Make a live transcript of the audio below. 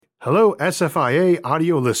Hello, SFIA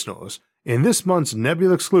audio listeners. In this month's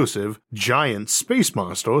Nebula exclusive, Giant Space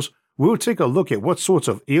Monsters, we'll take a look at what sorts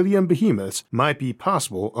of alien behemoths might be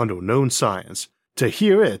possible under known science. To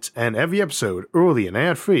hear it and every episode early and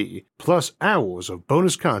ad-free, plus hours of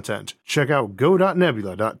bonus content, check out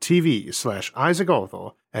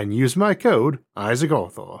go.nebula.tv/IsaacArthur and use my code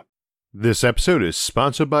IsaacArthur. This episode is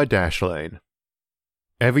sponsored by Dashlane.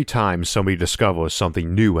 Every time somebody discovers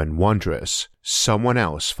something new and wondrous, someone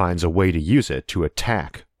else finds a way to use it to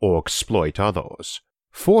attack or exploit others.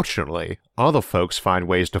 Fortunately, other folks find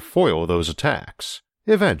ways to foil those attacks,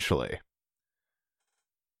 eventually.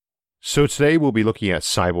 So today we'll be looking at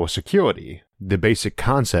cybersecurity, the basic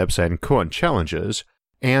concepts and current challenges,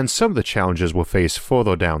 and some of the challenges we'll face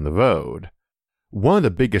further down the road. One of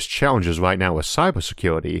the biggest challenges right now with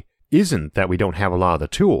cybersecurity isn't that we don't have a lot of the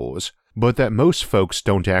tools, but that most folks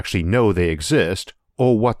don't actually know they exist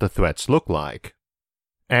or what the threats look like.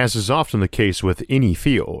 As is often the case with any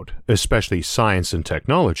field, especially science and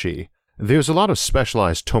technology, there's a lot of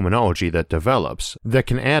specialized terminology that develops that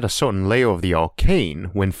can add a certain layer of the arcane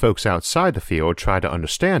when folks outside the field try to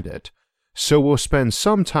understand it, so we'll spend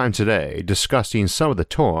some time today discussing some of the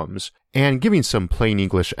terms and giving some plain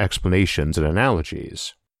English explanations and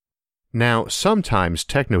analogies. Now, sometimes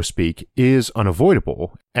technospeak is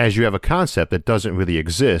unavoidable, as you have a concept that doesn't really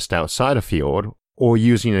exist outside a field, or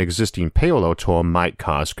using an existing parallel term might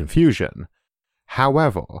cause confusion.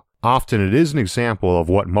 However, often it is an example of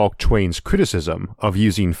what Mark Twain's criticism of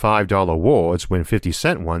using $5 words when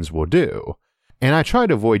 50-cent ones will do, and I try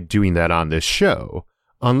to avoid doing that on this show,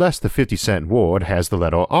 unless the 50-cent word has the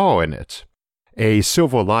letter R in it. A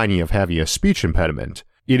silver lining of having a speech impediment: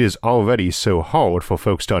 it is already so hard for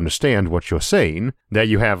folks to understand what you're saying that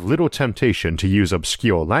you have little temptation to use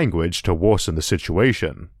obscure language to worsen the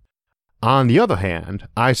situation. On the other hand,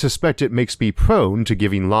 I suspect it makes me prone to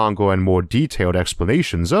giving longer and more detailed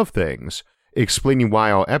explanations of things, explaining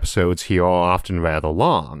why our episodes here are often rather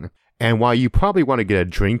long, and why you probably want to get a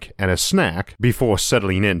drink and a snack before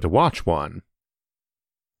settling in to watch one.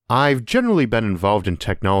 I've generally been involved in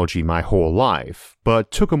technology my whole life,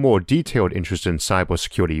 but took a more detailed interest in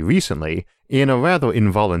cybersecurity recently in a rather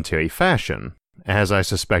involuntary fashion, as I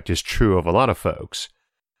suspect is true of a lot of folks.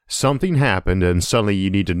 Something happened and suddenly you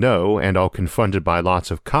need to know and are confronted by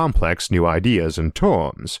lots of complex new ideas and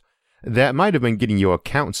terms. That might have been getting your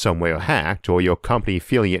account somewhere hacked or your company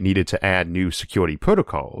feeling it needed to add new security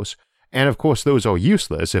protocols, and of course those are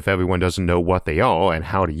useless if everyone doesn't know what they are and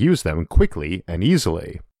how to use them quickly and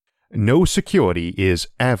easily. No security is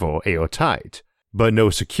ever airtight, but no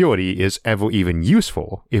security is ever even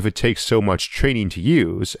useful if it takes so much training to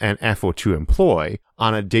use and effort to employ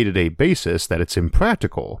on a day-to-day basis that it's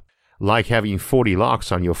impractical. Like having 40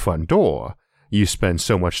 locks on your front door, you spend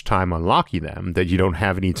so much time unlocking them that you don't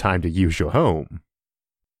have any time to use your home.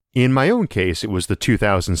 In my own case, it was the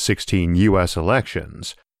 2016 US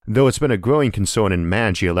elections, though it's been a growing concern in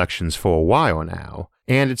managing elections for a while now,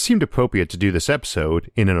 and it seemed appropriate to do this episode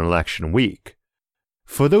in an election week.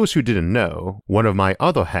 For those who didn't know, one of my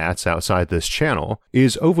other hats outside this channel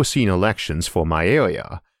is overseeing elections for my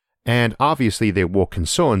area, and obviously there were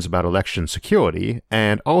concerns about election security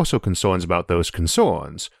and also concerns about those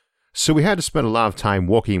concerns, so we had to spend a lot of time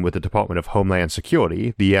working with the Department of Homeland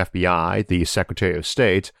Security, the FBI, the Secretary of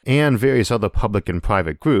State, and various other public and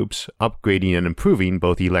private groups upgrading and improving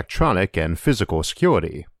both electronic and physical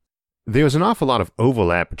security. There's an awful lot of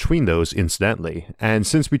overlap between those, incidentally, and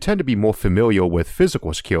since we tend to be more familiar with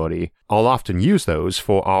physical security, I'll often use those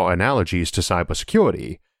for our analogies to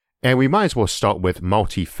cybersecurity, and we might as well start with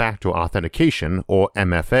multi-factor authentication, or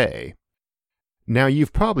MFA. Now,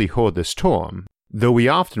 you've probably heard this term, though we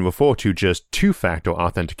often refer to just two-factor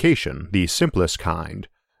authentication, the simplest kind,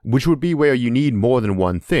 which would be where you need more than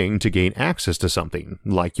one thing to gain access to something,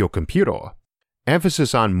 like your computer.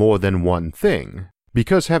 Emphasis on more than one thing,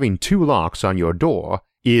 because having two locks on your door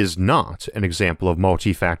is not an example of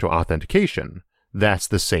multi-factor authentication. That's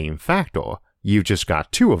the same factor, you've just got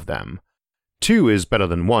two of them. Two is better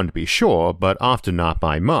than one to be sure, but often not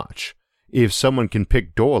by much. If someone can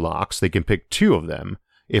pick door locks, they can pick two of them.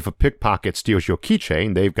 If a pickpocket steals your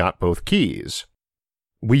keychain, they've got both keys.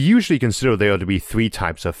 We usually consider there to be three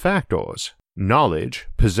types of factors: knowledge,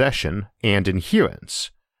 possession, and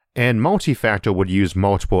adherence. And multi-factor would use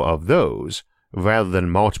multiple of those, rather than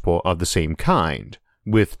multiple of the same kind,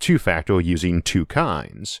 with two-factor using two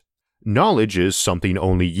kinds. Knowledge is something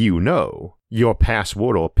only you know, your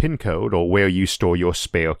password or PIN code or where you store your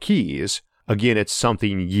spare keys. Again, it's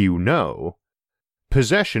something you know.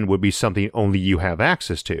 Possession would be something only you have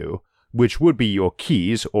access to, which would be your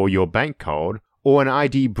keys or your bank card or an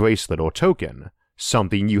ID bracelet or token,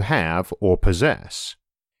 something you have or possess.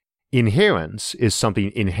 Inherence is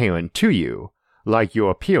something inherent to you, like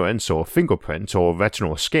your appearance or fingerprint or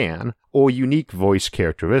retinal scan or unique voice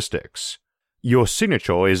characteristics. Your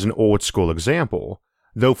signature is an old-school example,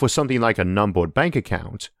 though for something like a numbered bank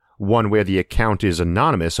account, one where the account is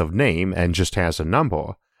anonymous of name and just has a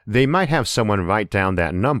number, they might have someone write down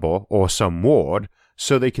that number or some word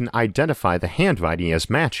so they can identify the handwriting as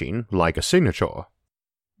matching, like a signature.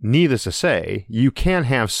 Needless to say, you can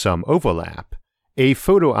have some overlap. A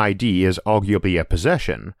photo ID is arguably a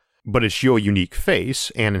possession, but it's your unique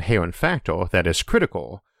face and inherent factor that is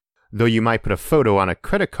critical, though you might put a photo on a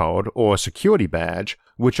credit card or a security badge,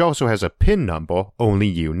 which also has a PIN number only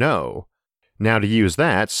you know. Now to use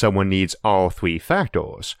that, someone needs all three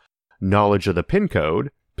factors: knowledge of the PIN code,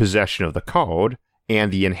 possession of the card,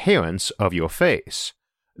 and the inherence of your face.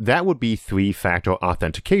 That would be three-factor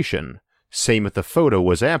authentication. Same if the photo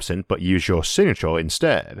was absent but use your signature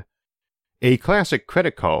instead. A classic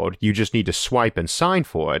credit card you just need to swipe and sign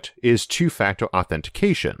for it is two-factor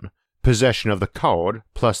authentication, possession of the card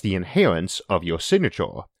plus the inherence of your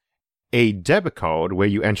signature. A debit card where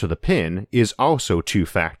you enter the PIN is also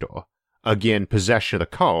two-factor. Again, possession of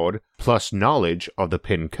the card plus knowledge of the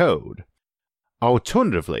PIN code.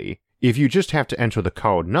 Alternatively, if you just have to enter the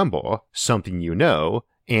card number, something you know,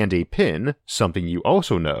 and a PIN, something you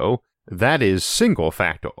also know, that is single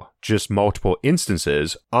factor, just multiple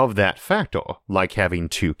instances of that factor, like having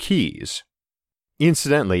two keys.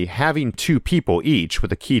 Incidentally, having two people each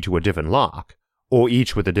with a key to a different lock, or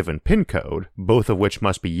each with a different PIN code, both of which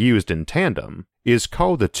must be used in tandem, is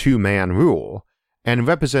called the two-man rule, and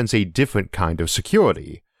represents a different kind of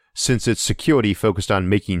security, since it's security focused on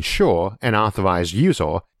making sure an authorized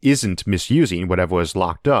user isn't misusing whatever is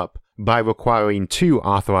locked up by requiring two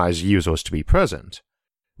authorized users to be present.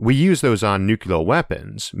 We use those on nuclear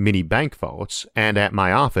weapons, mini bank vaults, and at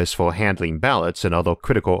my office for handling ballots and other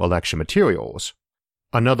critical election materials.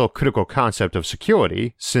 Another critical concept of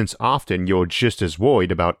security, since often you're just as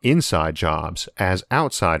worried about inside jobs as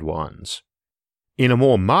outside ones. In a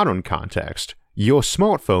more modern context, your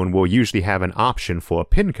smartphone will usually have an option for a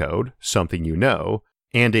PIN code, something you know,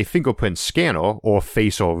 and a fingerprint scanner or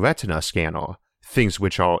face or retina scanner, things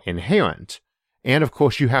which are inherent, and of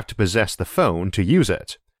course you have to possess the phone to use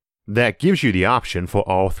it. That gives you the option for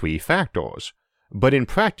all three factors, but in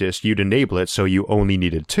practice you'd enable it so you only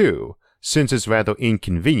needed two, since it's rather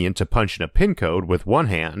inconvenient to punch in a PIN code with one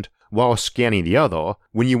hand while scanning the other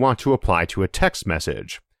when you want to reply to a text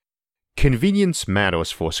message. Convenience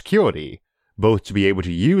matters for security, both to be able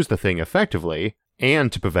to use the thing effectively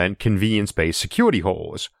and to prevent convenience-based security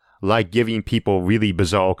holes, like giving people really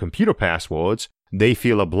bizarre computer passwords they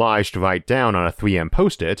feel obliged to write down on a 3M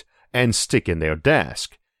Post-it and stick in their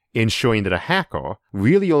desk, ensuring that a hacker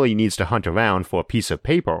really only needs to hunt around for a piece of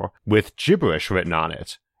paper with gibberish written on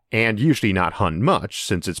it, and usually not hunt much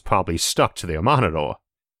since it's probably stuck to their monitor.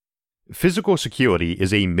 Physical security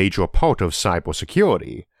is a major part of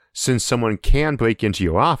cybersecurity, since someone can break into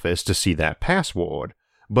your office to see that password,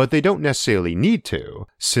 but they don't necessarily need to,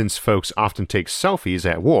 since folks often take selfies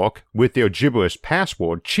at work with their gibberish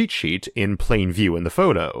password cheat sheet in plain view in the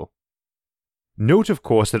photo. Note, of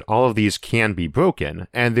course, that all of these can be broken,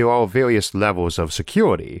 and there are various levels of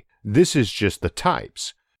security. This is just the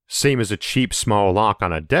types. Same as a cheap small lock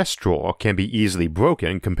on a desk drawer can be easily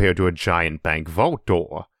broken compared to a giant bank vault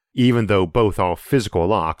door, even though both are physical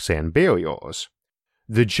locks and barriers.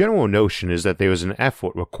 The general notion is that there is an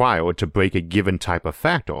effort required to break a given type of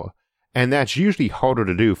factor, and that's usually harder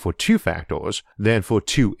to do for two factors than for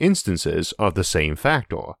two instances of the same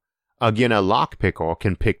factor. Again, a lockpicker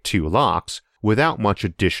can pick two locks without much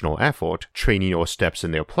additional effort, training, or steps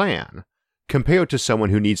in their plan, compared to someone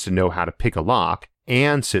who needs to know how to pick a lock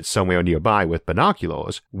and sit somewhere nearby with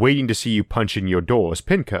binoculars, waiting to see you punch in your door's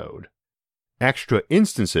PIN code. Extra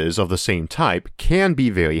instances of the same type can be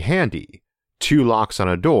very handy. Two locks on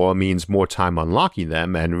a door means more time unlocking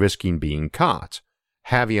them and risking being caught.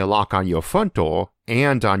 Having a lock on your front door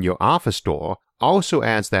and on your office door also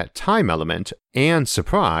adds that time element and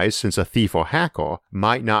surprise, since a thief or hacker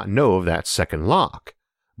might not know of that second lock,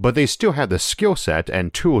 but they still have the skill set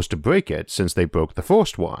and tools to break it since they broke the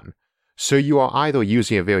first one. So you are either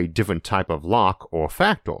using a very different type of lock or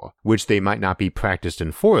factor, which they might not be practiced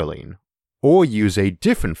in foiling, or use a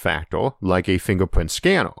different factor like a fingerprint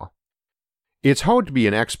scanner. It's hard to be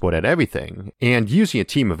an expert at everything, and using a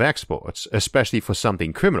team of experts, especially for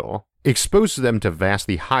something criminal, exposes them to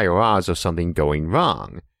vastly higher odds of something going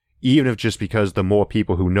wrong, even if just because the more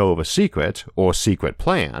people who know of a secret or secret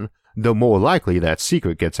plan, the more likely that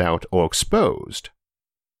secret gets out or exposed.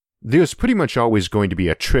 There's pretty much always going to be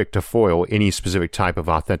a trick to foil any specific type of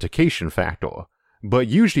authentication factor, but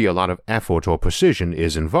usually a lot of effort or precision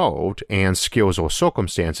is involved and skills or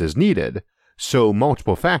circumstances needed, so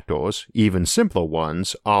multiple factors, even simpler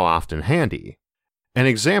ones, are often handy. An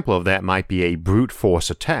example of that might be a brute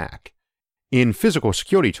force attack. In physical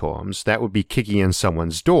security terms, that would be kicking in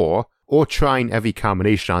someone's door or trying every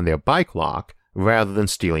combination on their bike lock rather than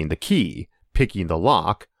stealing the key, picking the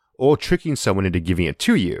lock, or tricking someone into giving it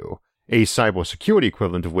to you, a cybersecurity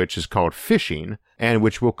equivalent of which is called phishing, and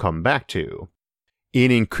which we'll come back to.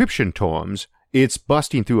 In encryption terms, it's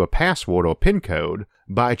busting through a password or PIN code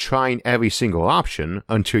by trying every single option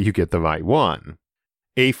until you get the right one.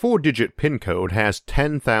 A 4-digit PIN code has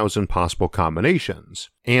 10,000 possible combinations,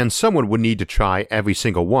 and someone would need to try every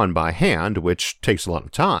single one by hand, which takes a lot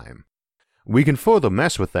of time. We can further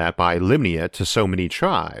mess with that by limiting it to so many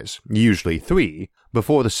tries, usually 3,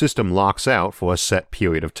 before the system locks out for a set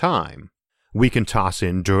period of time. We can toss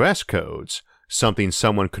in duress codes, something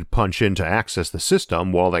someone could punch in to access the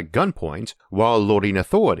system while at gunpoint while alerting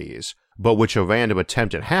authorities, but which a random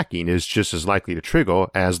attempt at hacking is just as likely to trigger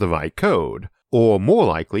as the right code, or more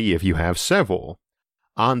likely if you have several.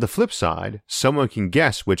 On the flip side, someone can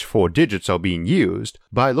guess which 4 digits are being used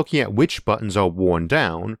by looking at which buttons are worn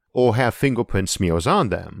down or have fingerprint smears on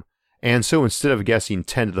them, and so instead of guessing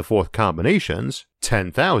 10 to the 4th combinations,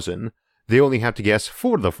 10,000, they only have to guess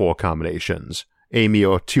 4 to the 4 combinations, a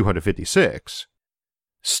mere 256.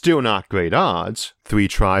 Still not great odds, 3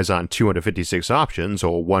 tries on 256 options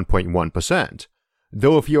or 1.1%,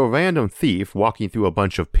 though if you're a random thief walking through a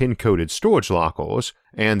bunch of pin-coded storage lockers,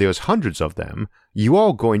 and there's hundreds of them, you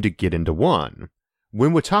are going to get into one.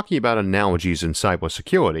 When we're talking about analogies in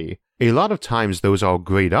cybersecurity, a lot of times those are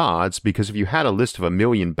great odds because if you had a list of 1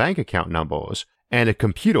 million bank account numbers and a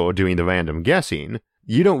computer doing the random guessing,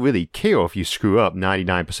 you don't really care if you screw up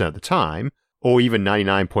 99% of the time, or even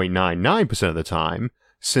 99.99% of the time,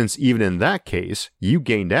 since even in that case, you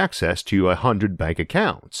gained access to 100 bank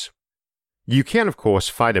accounts. You can of course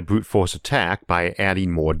fight a brute force attack by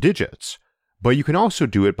adding more digits, but you can also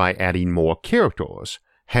do it by adding more characters,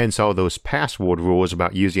 hence all those password rules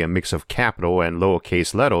about using a mix of capital and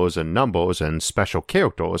lowercase letters and numbers and special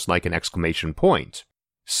characters like an exclamation point.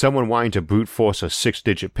 Someone wanting to brute force a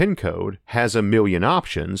 6-digit PIN code has 1 million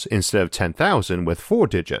options instead of 10,000 with 4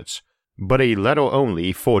 digits, but a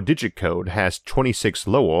letter-only 4-digit code has 26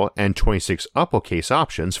 lower and 26 uppercase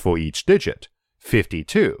options for each digit,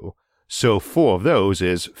 52, so 4 of those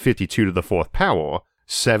is 52 to the 4th power,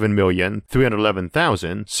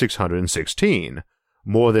 7,311,616,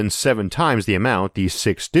 more than 7 times the amount the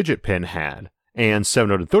 6-digit PIN had, and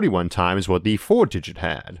 731 times what the 4-digit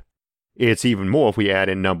had. It's even more if we add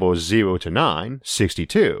in numbers 0 to 9,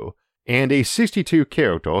 62, and a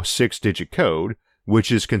 62-character 6-digit code,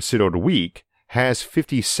 which is considered weak, has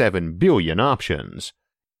 57 billion options.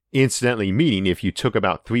 Incidentally meaning if you took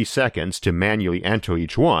about 3 seconds to manually enter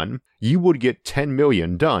each one, you would get 10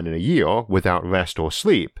 million done in a year without rest or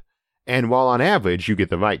sleep. And while on average you get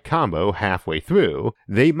the right combo halfway through,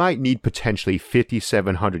 they might need potentially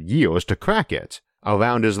 5,700 years to crack it,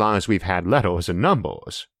 around as long as we've had letters and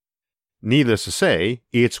numbers. Needless to say,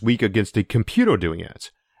 it's weak against a computer doing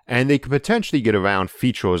it, and they could potentially get around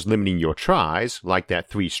features limiting your tries, like that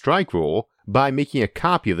 3-strike rule, by making a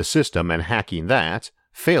copy of the system and hacking that,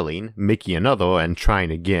 failing, making another and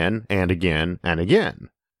trying again and again and again.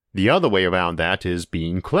 The other way around that is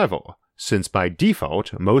being clever, since by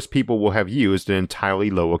default most people will have used an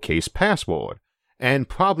entirely lowercase password, and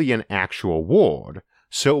probably an actual word,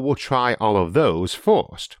 so we'll try all of those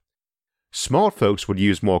first. Smart folks would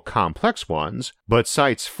use more complex ones, but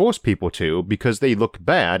sites force people to because they look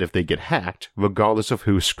bad if they get hacked, regardless of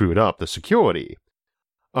who screwed up the security.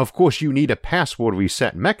 Of course you need a password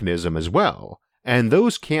reset mechanism as well, and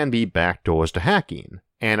those can be backdoors to hacking,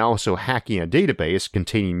 and also hacking a database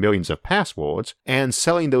containing millions of passwords and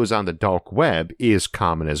selling those on the dark web is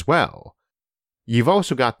common as well. You've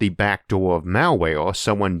also got the backdoor of malware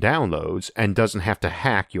someone downloads and doesn't have to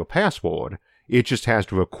hack your password, it just has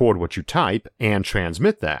to record what you type and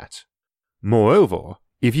transmit that. Moreover,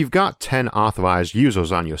 if you've got 10 authorized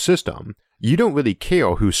users on your system, you don't really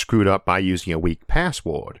care who screwed up by using a weak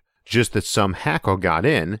password, just that some hacker got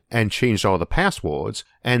in and changed all the passwords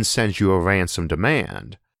and sends you a ransom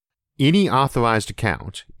demand. Any authorized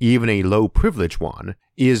account, even a low-privilege one,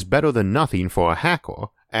 is better than nothing for a hacker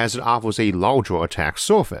as it offers a larger attack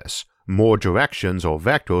surface, more directions or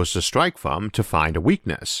vectors to strike from to find a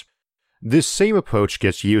weakness. This same approach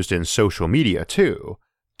gets used in social media too.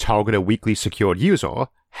 Target a weakly secured user,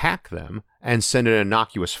 hack them, and send an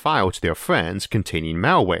innocuous file to their friends containing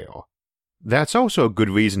malware. That's also a good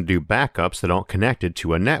reason to do backups that aren't connected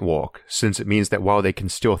to a network, since it means that while they can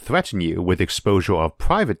still threaten you with exposure of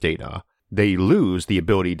private data, they lose the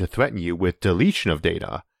ability to threaten you with deletion of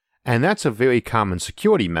data. And that's a very common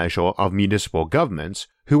security measure of municipal governments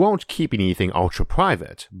who won't keep anything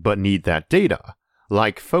ultra-private, but need that data,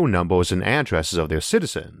 like phone numbers and addresses of their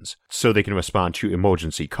citizens, so they can respond to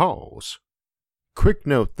emergency calls. Quick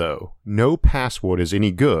note though, no password is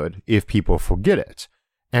any good if people forget it.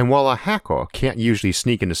 And while a hacker can't usually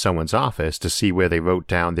sneak into someone's office to see where they wrote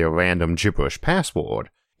down their random gibberish password,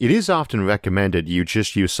 it is often recommended you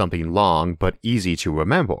just use something long but easy to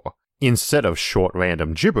remember, instead of short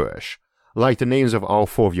random gibberish, like the names of all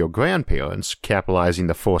 4 of your grandparents, capitalizing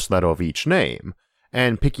the first letter of each name,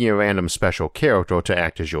 and picking a random special character to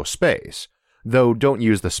act as your space, though don't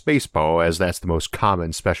use the spacebar as that's the most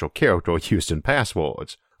common special character used in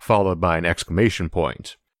passwords, followed by an exclamation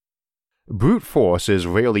point. Brute force is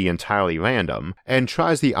rarely entirely random and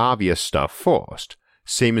tries the obvious stuff first.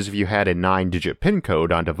 Same as if you had a 9-digit PIN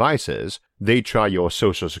code on devices, they'd try your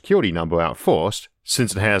social security number out first,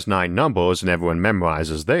 since it has 9 numbers and everyone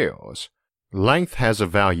memorizes theirs. Length has a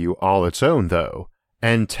value all its own though,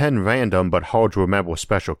 and 10 random but hard to remember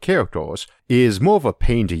special characters is more of a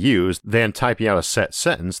pain to use than typing out a set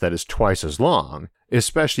sentence that is twice as long,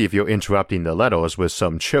 especially if you're interrupting the letters with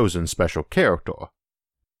some chosen special character.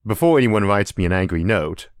 Before anyone writes me an angry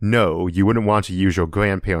note, no, you wouldn't want to use your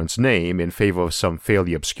grandparent's name in favor of some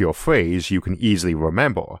fairly obscure phrase you can easily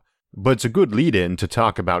remember, but it's a good lead-in to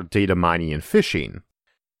talk about data mining and phishing.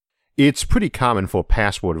 It's pretty common for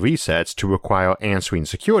password resets to require answering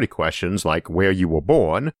security questions like where you were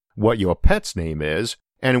born, what your pet's name is,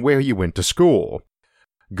 and where you went to school.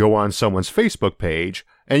 Go on someone's Facebook page,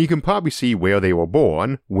 and you can probably see where they were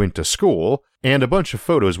born, went to school, and a bunch of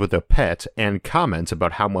photos with their pet and comments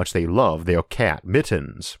about how much they love their cat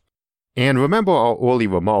Mittens. And remember our early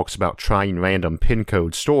remarks about trying random PIN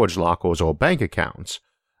code storage lockers or bank accounts.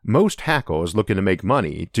 Most hackers looking to make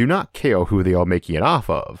money do not care who they are making it off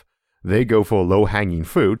of. They go for low-hanging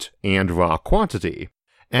fruit and raw quantity,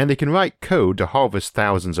 and they can write code to harvest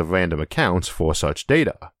thousands of random accounts for such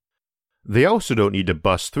data. They also don't need to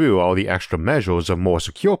bust through all the extra measures of more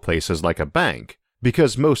secure places like a bank,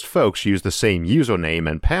 because most folks use the same username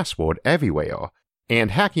and password everywhere,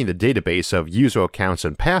 and hacking the database of user accounts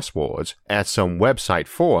and passwords at some website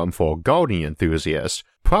forum for gardening enthusiasts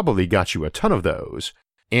probably got you a ton of those,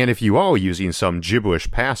 and if you are using some gibberish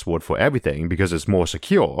password for everything because it's more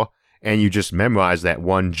secure, and you just memorize that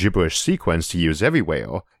one gibberish sequence to use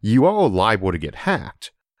everywhere, you are liable to get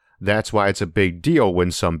hacked. That's why it's a big deal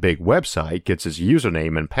when some big website gets its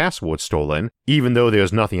username and password stolen, even though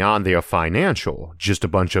there's nothing on there financial, just a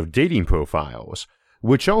bunch of dating profiles,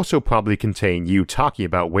 which also probably contain you talking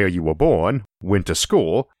about where you were born, went to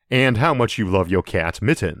school, and how much you love your cat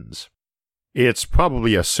Mittens. It's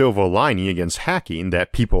probably a silver lining against hacking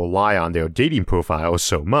that people lie on their dating profiles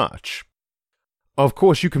so much. Of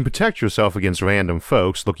course, you can protect yourself against random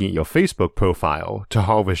folks looking at your Facebook profile to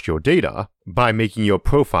harvest your data by making your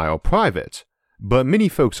profile private, but many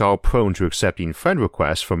folks are prone to accepting friend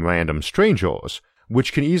requests from random strangers,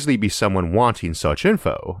 which can easily be someone wanting such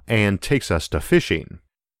info, and takes us to phishing.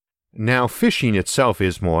 Now, phishing itself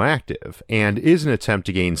is more active, and is an attempt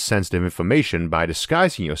to gain sensitive information by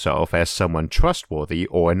disguising yourself as someone trustworthy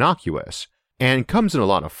or innocuous, and comes in a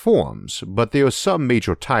lot of forms, but there are some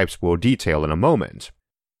major types we'll detail in a moment.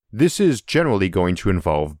 This is generally going to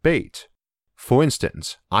involve bait. For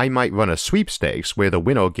instance, I might run a sweepstakes where the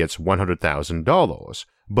winner gets $100,000,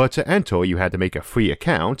 but to enter you had to make a free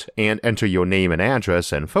account and enter your name and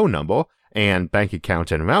address and phone number, and bank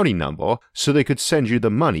account and routing number so they could send you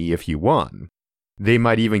the money if you won. They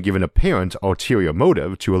might even give an apparent ulterior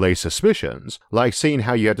motive to allay suspicions, like saying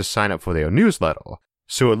how you had to sign up for their newsletter,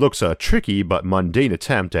 so it looks a tricky but mundane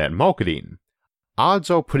attempt at marketing. Odds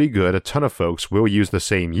are pretty good a ton of folks will use the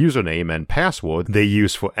same username and password they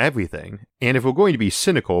use for everything, and if we're going to be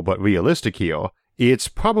cynical but realistic here, it's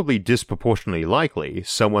probably disproportionately likely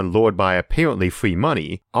someone lured by apparently free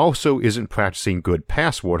money also isn't practicing good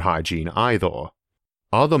password hygiene either.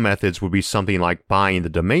 Other methods would be something like buying the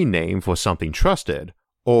domain name for something trusted,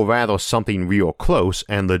 or rather something real close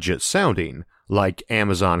and legit sounding, like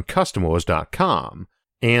AmazonCustomers.com,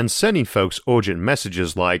 and sending folks urgent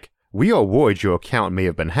messages like, "We are worried your account may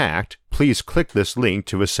have been hacked, please click this link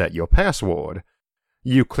to reset your password."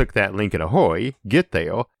 You click that link in a hurry, get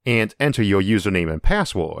there, and enter your username and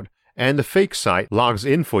password, and the fake site logs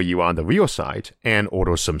in for you on the real site and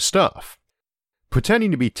orders some stuff. Pretending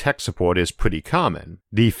to be tech support is pretty common,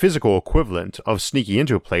 the physical equivalent of sneaking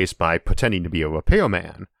into a place by pretending to be a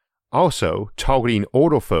repairman. Also, targeting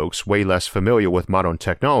older folks way less familiar with modern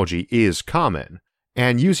technology is common,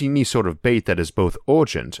 and using any sort of bait that is both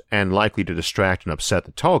urgent and likely to distract and upset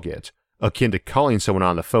the target, akin to calling someone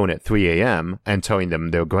on the phone at 3 a.m. and telling them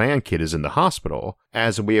their grandkid is in the hospital,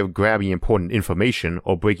 as a way of grabbing important information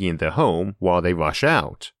or breaking into their home while they rush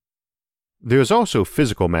out. There's also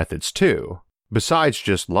physical methods too. Besides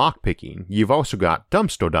just lockpicking, you've also got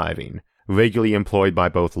dumpster diving, regularly employed by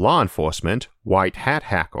both law enforcement, white hat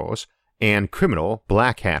hackers, and criminal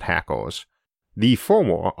black hat hackers. The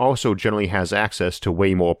former also generally has access to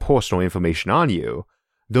way more personal information on you,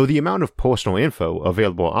 though the amount of personal info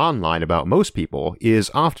available online about most people is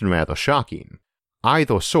often rather shocking.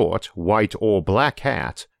 Either sort, white or black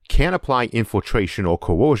hat, can apply infiltration or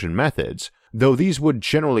coercion methods, though these would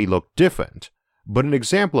generally look different. But an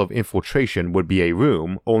example of infiltration would be a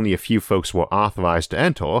room only a few folks were authorized to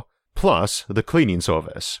enter, plus the cleaning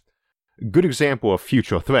service. Good example of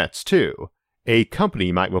future threats too. A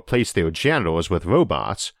company might replace their janitors with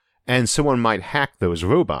robots, and someone might hack those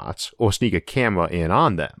robots or sneak a camera in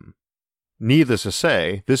on them. Needless to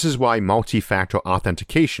say, this is why multi-factor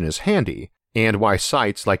authentication is handy, and why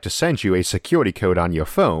sites like to send you a security code on your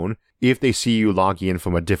phone if they see you logging in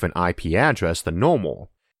from a different IP address than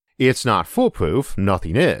normal. It's not foolproof,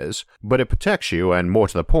 nothing is, but it protects you, and more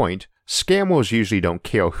to the point, scammers usually don't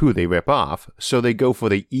care who they rip off, so they go for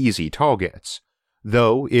the easy targets.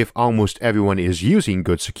 Though, if almost everyone is using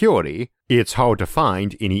good security, it's hard to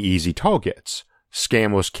find any easy targets.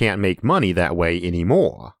 Scammers can't make money that way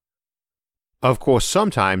anymore. Of course,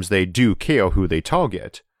 sometimes they do care who they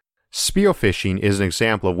target. Spear phishing is an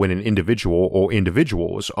example of when an individual or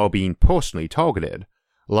individuals are being personally targeted,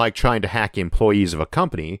 like trying to hack employees of a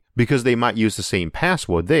company because they might use the same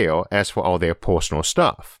password there as for all their personal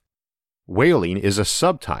stuff. Whaling is a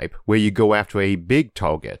subtype where you go after a big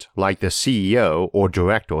target, like the CEO or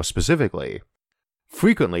director specifically.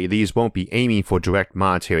 Frequently, these won't be aiming for direct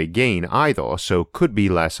monetary gain either, so could be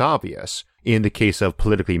less obvious, in the case of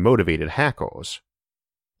politically motivated hackers.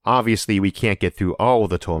 Obviously, we can't get through all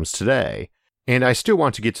the terms today, and I still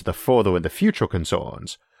want to get to the further in the future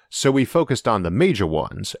concerns, so we focused on the major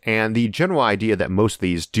ones, and the general idea that most of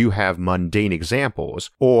these do have mundane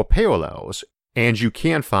examples or parallels, and you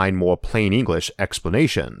can find more plain English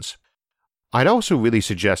explanations. I'd also really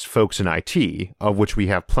suggest folks in IT, of which we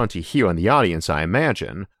have plenty here in the audience I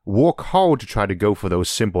imagine, work hard to try to go for those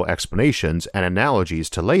simple explanations and analogies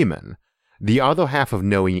to laymen. The other half of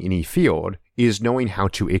knowing any field is knowing how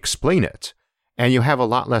to explain it, and you'll have a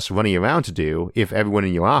lot less running around to do if everyone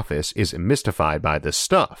in your office is mystified by this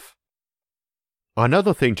stuff.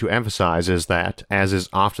 Another thing to emphasize is that, as is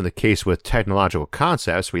often the case with technological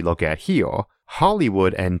concepts we look at here,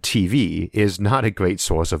 Hollywood and TV is not a great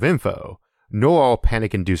source of info, nor are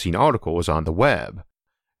panic-inducing articles on the web.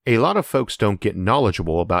 A lot of folks don't get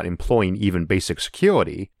knowledgeable about employing even basic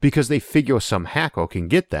security because they figure some hacker can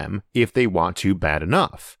get them if they want to bad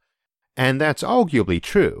enough. And that's arguably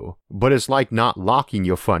true, but it's like not locking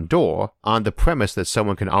your front door on the premise that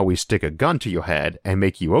someone can always stick a gun to your head and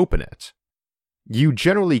make you open it. You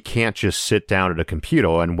generally can't just sit down at a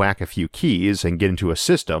computer and whack a few keys and get into a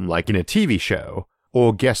system like in a TV show,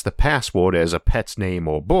 or guess the password as a pet's name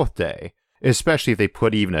or birthday, especially if they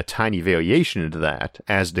put even a tiny variation into that,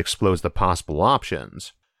 as it explodes the possible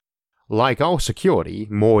options. Like all security,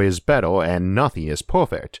 more is better and nothing is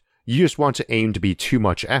perfect. You just want to aim to be too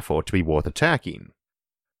much effort to be worth attacking.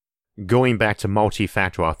 Going back to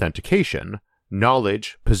multi-factor authentication,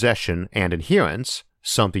 knowledge, possession, and adherence,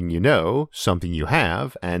 something you know, something you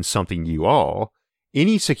have, and something you are,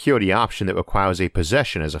 any security option that requires a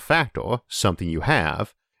possession as a factor, something you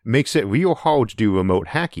have, makes it real hard to do remote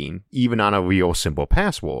hacking even on a real simple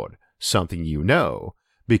password, something you know,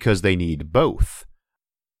 because they need both.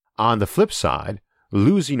 On the flip side,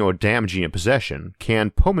 losing or damaging a possession can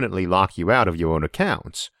permanently lock you out of your own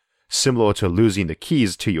accounts, similar to losing the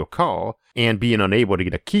keys to your car and being unable to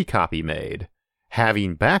get a key copy made.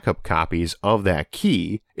 Having backup copies of that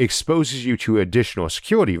key exposes you to additional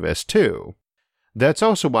security risks too. That's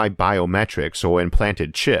also why biometrics or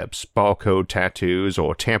implanted chips, barcode tattoos,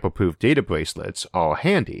 or tamper-proof data bracelets are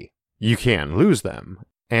handy. You can lose them,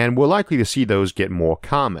 and we're likely to see those get more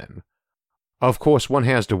common. Of course, one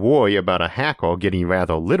has to worry about a hacker getting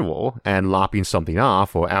rather literal and lopping something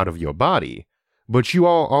off or out of your body, but you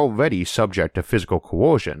are already subject to physical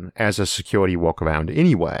coercion as a security workaround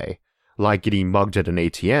anyway, like getting mugged at an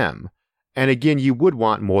ATM, and again you would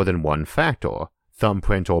want more than one factor,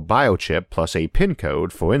 thumbprint or biochip plus a PIN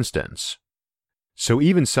code for instance. So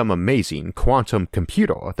even some amazing quantum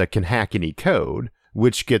computer that can hack any code,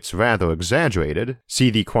 which gets rather exaggerated, see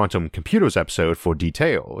the Quantum Computers episode for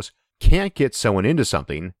details, can't get someone into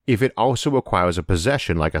something if it also requires a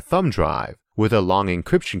possession like a thumb drive with a long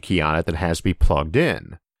encryption key on it that has to be plugged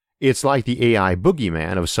in. It's like the AI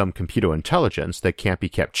boogeyman of some computer intelligence that can't be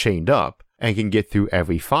kept chained up and can get through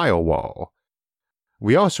every firewall.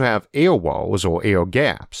 We also have air walls or air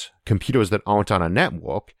gaps, computers that aren't on a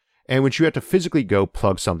network, and which you have to physically go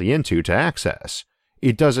plug something into to access.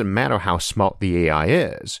 It doesn't matter how smart the AI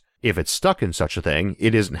is. If it's stuck in such a thing,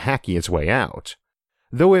 it isn't hacking its way out.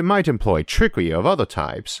 Though it might employ trickery of other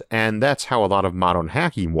types, and that's how a lot of modern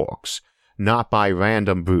hacking works, not by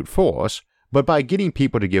random brute force, but by getting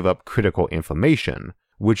people to give up critical information,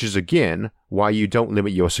 which is again why you don't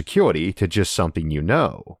limit your security to just something you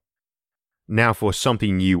know. Now for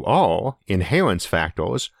something you are, inherence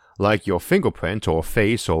factors, like your fingerprint or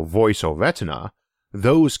face or voice or retina,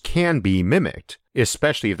 those can be mimicked,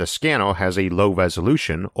 especially if the scanner has a low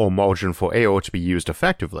resolution or margin for error to be used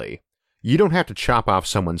effectively. You don't have to chop off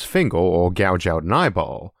someone's finger or gouge out an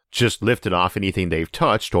eyeball, just lift it off anything they've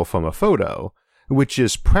touched or from a photo, which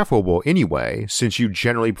is preferable anyway since you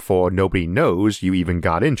generally prefer nobody knows you even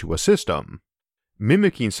got into a system.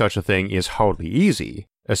 Mimicking such a thing is hardly easy,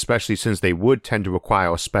 especially since they would tend to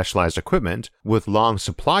require specialized equipment with long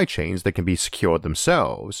supply chains that can be secured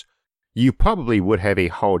themselves. You probably would have a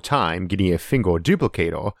hard time getting a finger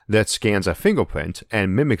duplicator that scans a fingerprint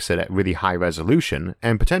and mimics it at really high resolution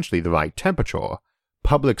and potentially the right temperature.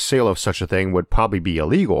 Public sale of such a thing would probably be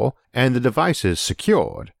illegal, and the device is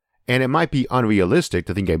secured, and it might be unrealistic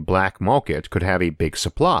to think a black market could have a big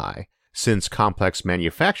supply, since complex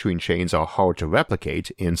manufacturing chains are hard to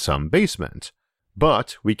replicate in some basement.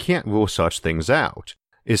 But we can't rule such things out,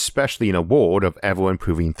 especially in a world of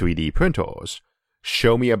ever-improving 3D printers.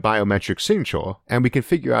 Show me a biometric signature, and we can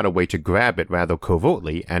figure out a way to grab it rather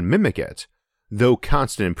covertly and mimic it, though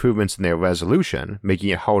constant improvements in their resolution, making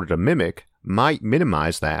it harder to mimic, might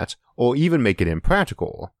minimize that or even make it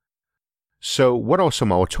impractical. So what are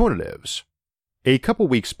some alternatives? A couple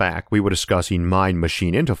weeks back we were discussing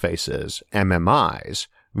mind-machine interfaces, MMIs,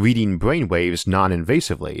 reading brainwaves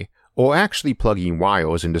non-invasively, or actually plugging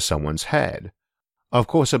wires into someone's head. Of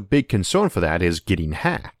course, a big concern for that is getting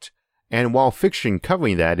hacked, and while fiction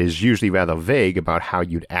covering that is usually rather vague about how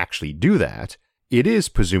you'd actually do that, it is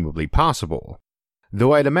presumably possible.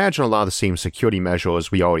 Though I'd imagine a lot of the same security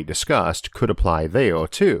measures we already discussed could apply there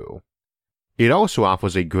too. It also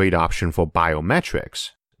offers a great option for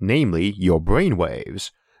biometrics, namely your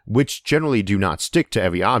brainwaves, which generally do not stick to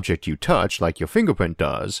every object you touch like your fingerprint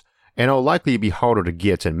does, and are likely to be harder to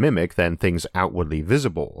get and mimic than things outwardly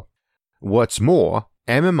visible. What's more,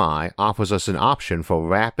 MMI offers us an option for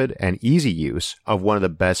rapid and easy use of one of the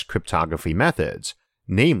best cryptography methods,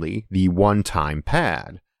 namely the one-time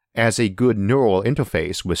pad, as a good neural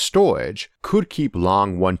interface with storage could keep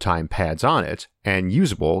long one-time pads on it and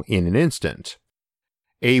usable in an instant.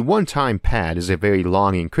 A one-time pad is a very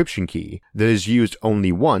long encryption key that is used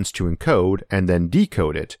only once to encode and then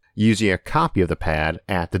decode it using a copy of the pad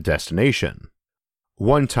at the destination.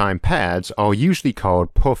 One-time pads are usually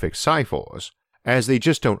called perfect ciphers, as they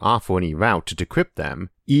just don't offer any route to decrypt them,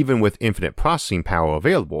 even with infinite processing power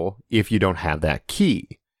available if you don't have that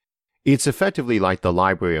key. It's effectively like the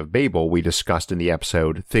Library of Babel we discussed in the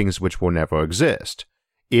episode Things Which Will Never Exist.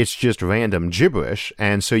 It's just random gibberish,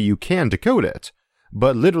 and so you can decode it,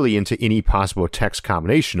 but literally into any possible text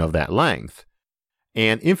combination of that length.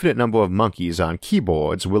 An infinite number of monkeys on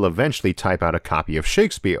keyboards will eventually type out a copy of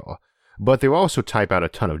Shakespeare, but they'll also type out a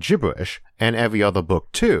ton of gibberish, and every other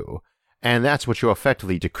book too, and that's what you're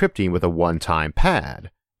effectively decrypting with a one-time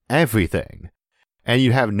pad. Everything. And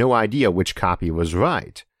you have no idea which copy was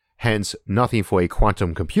right. Hence, nothing for a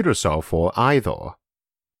quantum computer solve for either.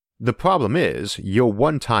 The problem is, your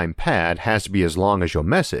one-time pad has to be as long as your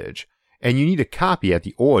message, and you need a copy at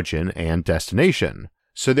the origin and destination,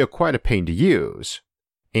 so they're quite a pain to use.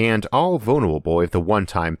 And all vulnerable if the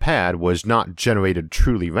one-time pad was not generated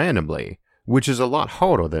truly randomly, which is a lot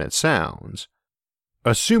harder than it sounds.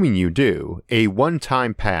 Assuming you do, a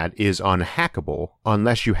one-time pad is unhackable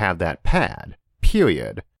unless you have that pad,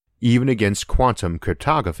 period, even against quantum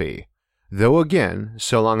cryptography. Though again,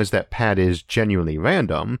 so long as that pad is genuinely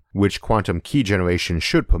random, which quantum key generation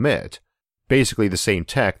should permit, basically the same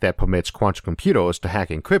tech that permits quantum computers to hack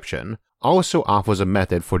encryption, also offers a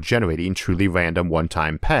method for generating truly random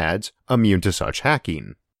one-time pads immune to such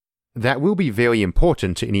hacking. That will be very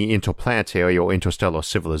important to any interplanetary or interstellar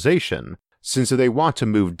civilization, since if they want to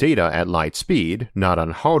move data at light speed, not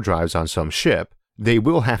on hard drives on some ship, they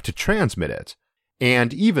will have to transmit it,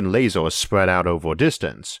 and even lasers spread out over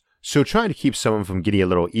distance, so trying to keep someone from getting a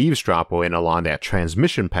little eavesdropper in along that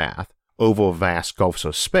transmission path over vast gulfs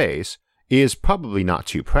of space is probably not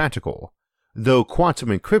too practical, though quantum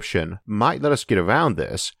encryption might let us get around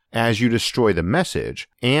this as you destroy the message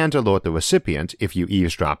and alert the recipient if you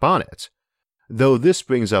eavesdrop on it, though this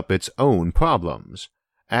brings up its own problems.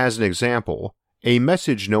 As an example, a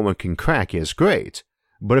message no one can crack is great,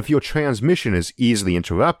 but if your transmission is easily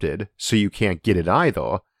interrupted so you can't get it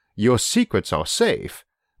either, your secrets are safe,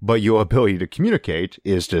 but your ability to communicate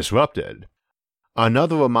is disrupted.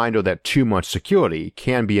 Another reminder that too much security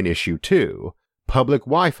can be an issue too. Public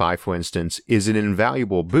Wi-Fi, for instance, is an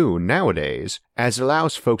invaluable boon nowadays as it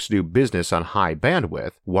allows folks to do business on high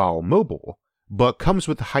bandwidth while mobile, but comes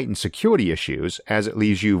with heightened security issues as it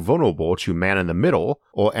leaves you vulnerable to man-in-the-middle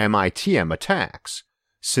or MITM attacks,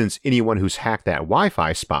 since anyone who's hacked that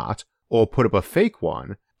Wi-Fi spot or put up a fake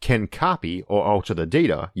one can copy or alter the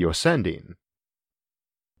data you're sending.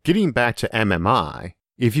 Getting back to MMI,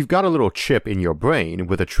 if you've got a little chip in your brain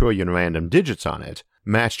with 1 trillion random digits on it,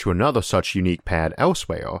 matched to another such unique pad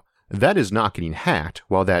elsewhere, that is not getting hacked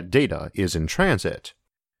while that data is in transit.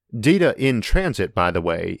 Data in transit, by the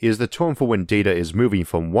way, is the term for when data is moving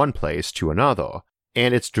from one place to another,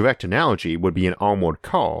 and its direct analogy would be an armored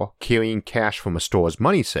car carrying cash from a store's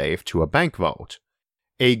money safe to a bank vault.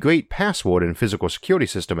 A great password and physical security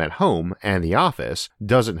system at home and the office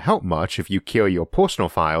doesn't help much if you carry your personal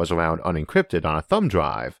files around unencrypted on a thumb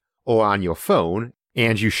drive, or on your phone,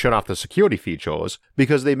 and you shut off the security features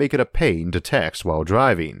because they make it a pain to text while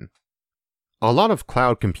driving. A lot of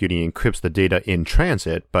cloud computing encrypts the data in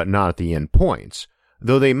transit but not at the endpoints,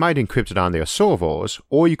 though they might encrypt it on their servers,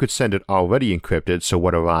 or you could send it already encrypted so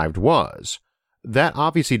what arrived was. That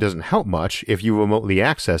obviously doesn't help much if you remotely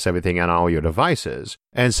access everything on all your devices,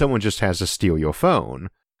 and someone just has to steal your phone.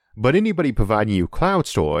 But anybody providing you cloud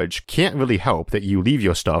storage can't really help that you leave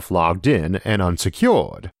your stuff logged in and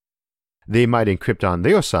unsecured. They might encrypt on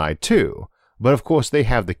their side too, but of course they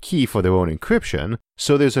have the key for their own encryption,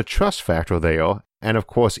 so there's a trust factor there, and of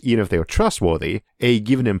course even if they're trustworthy, a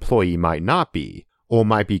given employee might not be, or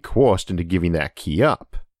might be coerced into giving that key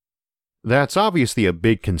up. That's obviously a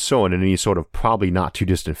big concern in any sort of probably not too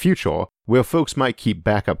distant future, where folks might keep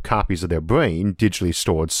backup copies of their brain digitally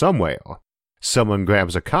stored somewhere. Someone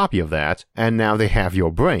grabs a copy of that, and now they have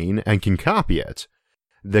your brain and can copy it.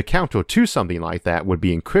 The counter to something like that would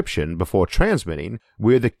be encryption before transmitting,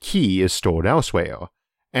 where the key is stored elsewhere,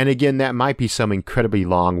 and again that might be some incredibly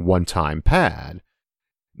long one-time pad.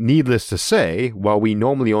 Needless to say, while we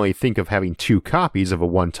normally only think of having 2 copies of a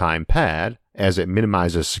one-time pad, as it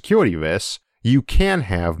minimizes security risks, you can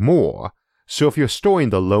have more. So if you're storing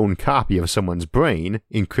the lone copy of someone's brain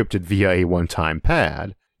encrypted via a one-time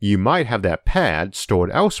pad, you might have that pad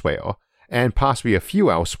stored elsewhere, and possibly a few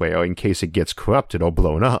elsewhere in case it gets corrupted or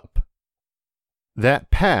blown up. That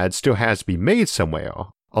pad still has to be made somewhere,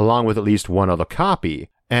 along with at least one other copy,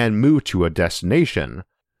 and moved to a destination,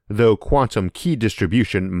 though quantum key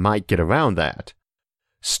distribution might get around that.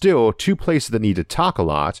 Still, 2 places that need to talk a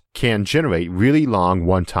lot can generate really long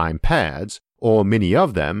one-time pads, or many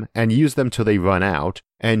of them, and use them till they run out,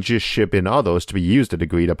 and just ship in others to be used at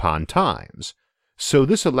agreed upon times. So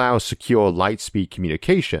this allows secure light-speed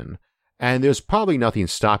communication, and there's probably nothing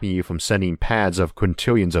stopping you from sending pads of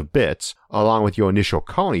quintillions of bits along with your initial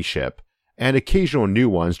colony ship, and occasional new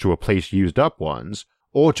ones to replace used-up ones,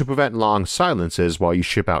 or to prevent long silences while you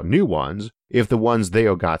ship out new ones if the ones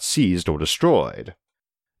there got seized or destroyed.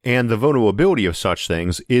 And the vulnerability of such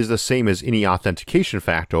things is the same as any authentication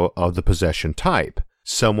factor of the possession type.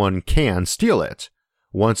 Someone can steal it.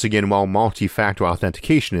 Once again, while multi-factor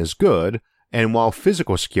authentication is good, and while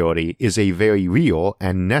physical security is a very real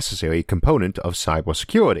and necessary component of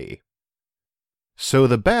cybersecurity. So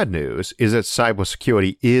the bad news is that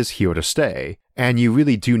cybersecurity is here to stay, and you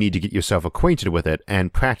really do need to get yourself acquainted with it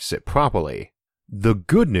and practice it properly. The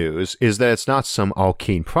good news is that it's not some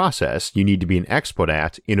arcane process you need to be an expert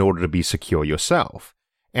at in order to be secure yourself,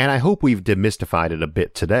 and I hope we've demystified it a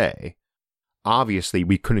bit today. Obviously,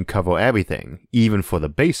 we couldn't cover everything, even for the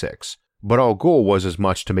basics, but our goal was as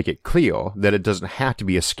much to make it clear that it doesn't have to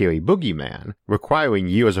be a scary boogeyman, requiring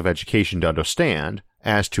years of education to understand,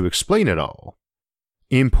 as to explain it all.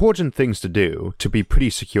 Important things to do to be pretty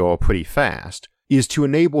secure pretty fast is to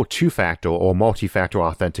enable 2-factor or multi-factor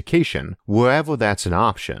authentication wherever that's an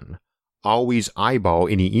option. Always eyeball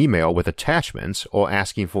any email with attachments or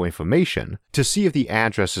asking for information to see if the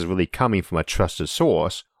address is really coming from a trusted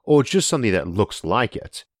source or just something that looks like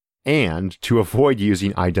it, and to avoid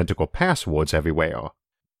using identical passwords everywhere.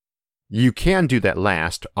 You can do that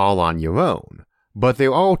last all on your own, but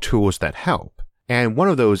there are tools that help, and one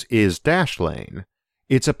of those is Dashlane.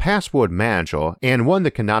 It's a password manager and one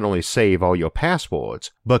that can not only save all your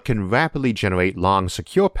passwords, but can rapidly generate long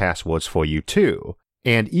secure passwords for you too,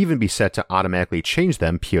 and even be set to automatically change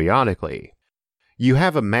them periodically. You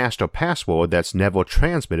have a master password that's never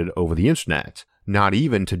transmitted over the internet, not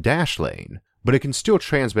even to Dashlane, but it can still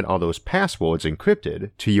transmit all those passwords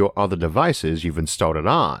encrypted to your other devices you've installed it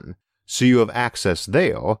on, so you have access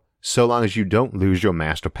there so long as you don't lose your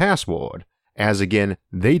master password, as again,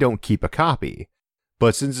 they don't keep a copy.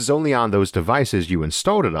 But since it's only on those devices you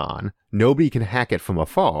installed it on, nobody can hack it from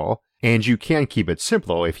afar, and you can keep it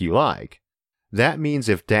simpler if you like. That means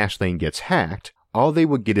if Dashlane gets hacked, all they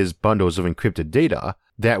would get is bundles of encrypted data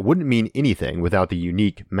that wouldn't mean anything without the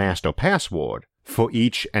unique master password for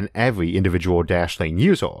each and every individual Dashlane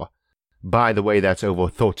user. By the way, that's over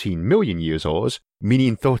 13 million users,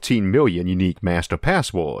 meaning 13 million unique master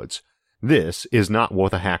passwords. This is not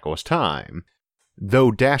worth a hacker's time.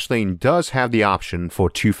 Though Dashlane does have the option for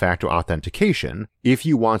two-factor authentication if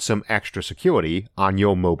you want some extra security on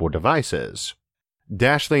your mobile devices.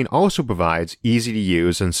 Dashlane also provides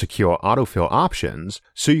easy-to-use and secure autofill options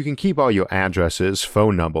so you can keep all your addresses,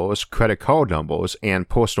 phone numbers, credit card numbers, and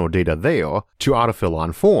personal data there to autofill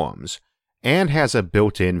on forms, and has a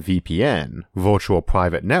built-in VPN, virtual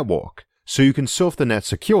private network, so you can surf the net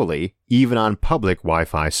securely even on public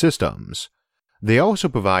Wi-Fi systems. They also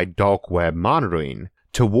provide dark web monitoring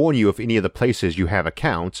to warn you if any of the places you have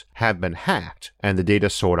accounts have been hacked and the data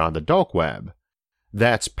stored on the dark web.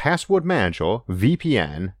 That's Password Manager,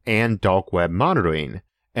 VPN, and dark web monitoring,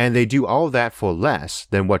 and they do all that for less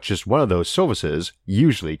than what just one of those services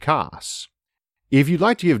usually costs. If you'd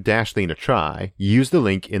like to give Dashlane a try, use the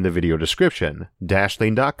link in the video description,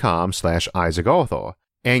 dashlane.com/IsaacArthur,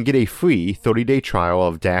 and get a free 30-day trial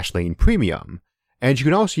of Dashlane Premium. And you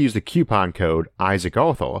can also use the coupon code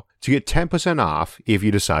IsaacArthur to get 10% off if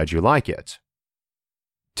you decide you like it.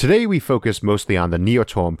 Today we focus mostly on the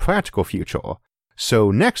near-term practical future,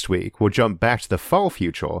 so next week we'll jump back to the far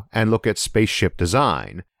future and look at spaceship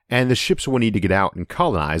design, and the ships we'll need to get out and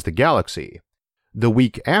colonize the galaxy. The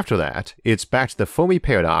week after that, it's back to the Fermi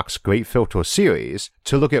Paradox Great Filter series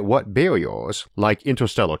to look at what barriers, like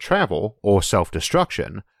interstellar travel or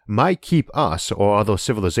self-destruction, might keep us or other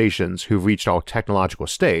civilizations who've reached our technological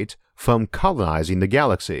state from colonizing the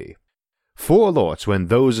galaxy. For alerts when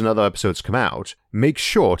those and other episodes come out, make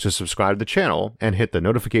sure to subscribe to the channel and hit the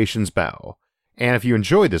notifications bell. And if you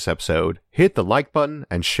enjoyed this episode, hit the like button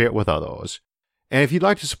and share it with others. And if you'd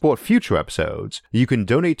like to support future episodes, you can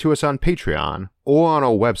donate to us on Patreon or on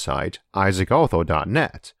our website,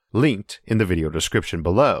 isaacarthur.net, linked in the video description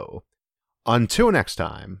below. Until next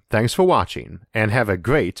time, thanks for watching, and have a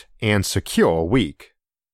great and secure week.